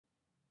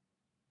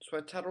So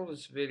I titled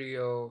this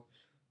video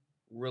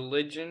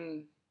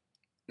Religion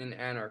and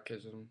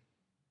Anarchism,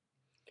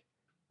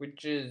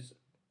 which is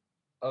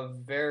a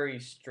very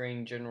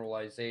strange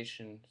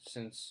generalization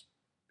since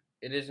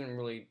it isn't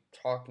really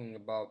talking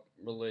about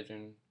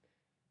religion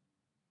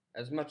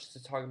as much as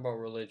it's talking about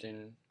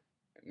religion,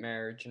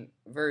 marriage, and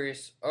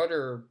various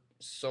other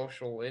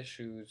social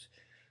issues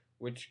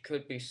which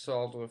could be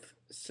solved with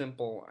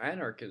simple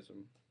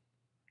anarchism.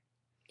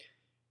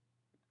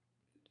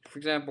 For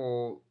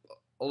example,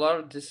 a lot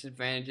of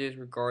disadvantages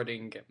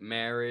regarding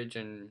marriage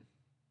and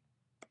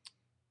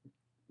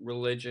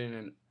religion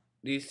and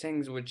these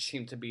things which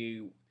seem to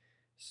be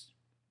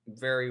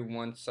very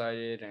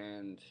one-sided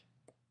and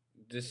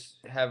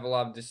have a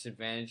lot of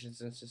disadvantages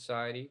in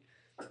society.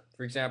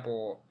 For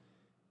example,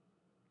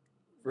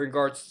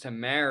 regards to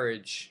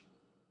marriage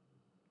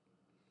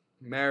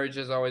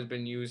has always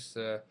been used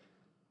to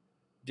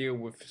deal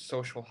with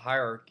social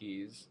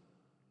hierarchies.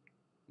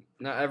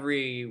 Not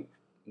every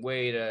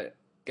way to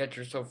get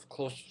yourself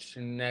closer to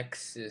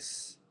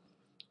nexus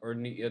or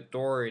the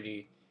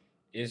authority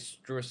is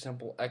through a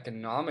simple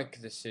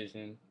economic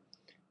decision,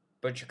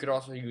 but you could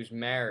also use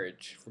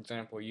marriage. For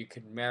example, you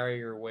could marry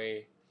your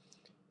way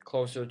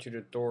closer to the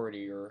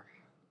authority or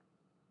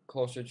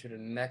closer to the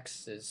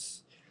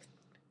nexus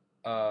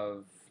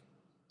of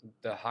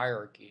the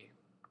hierarchy.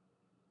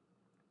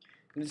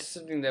 And this is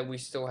something that we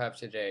still have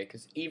today,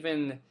 because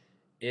even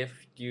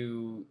if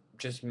you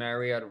just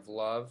marry out of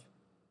love,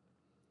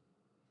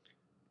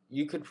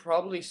 you could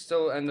probably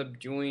still end up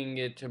doing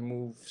it to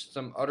move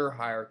some other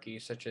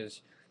hierarchies, such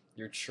as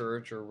your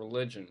church or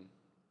religion.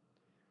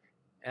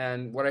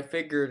 And what I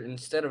figured,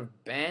 instead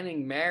of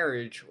banning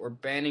marriage or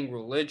banning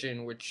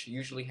religion, which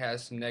usually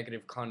has some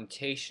negative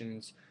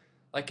connotations,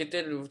 like it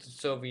did with the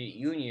Soviet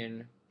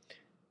Union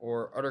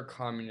or other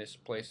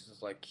communist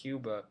places like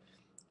Cuba,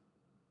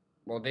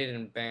 well, they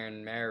didn't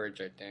ban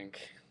marriage, I think.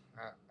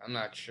 I'm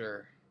not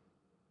sure.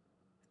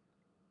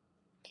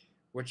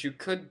 What you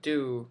could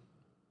do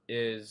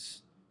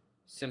is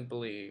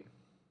simply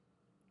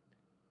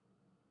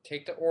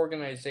take the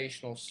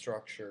organizational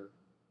structure,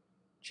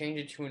 change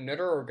it to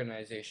another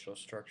organizational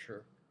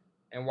structure,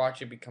 and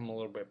watch it become a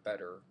little bit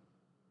better.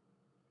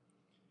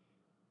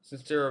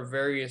 Since there are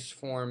various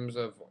forms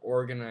of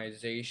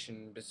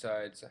organization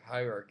besides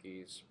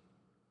hierarchies.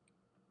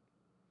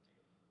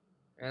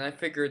 And I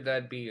figured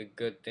that'd be a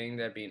good thing,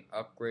 that'd be an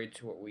upgrade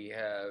to what we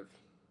have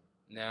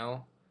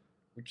now,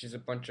 which is a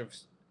bunch of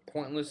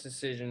pointless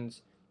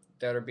decisions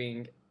that are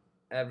being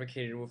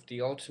advocated with the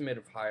ultimate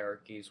of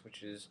hierarchies,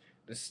 which is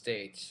the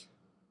states.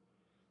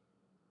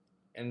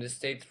 And the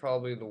state's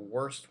probably the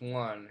worst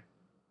one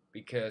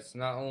because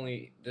not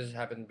only does it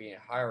happen to be a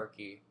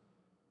hierarchy,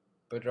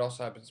 but it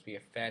also happens to be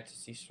a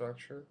fantasy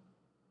structure.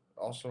 It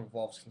also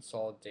involves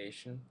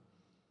consolidation,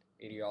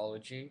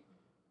 ideology,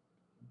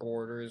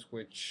 borders,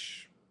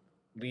 which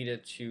lead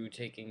it to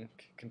taking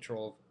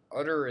control of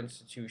other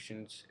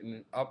institutions in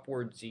an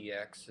upward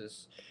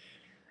z-axis,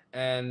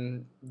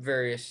 and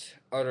various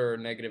other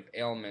negative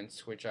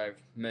ailments which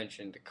I've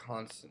mentioned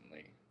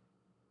constantly.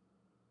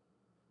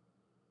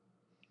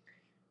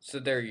 So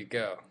there you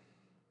go.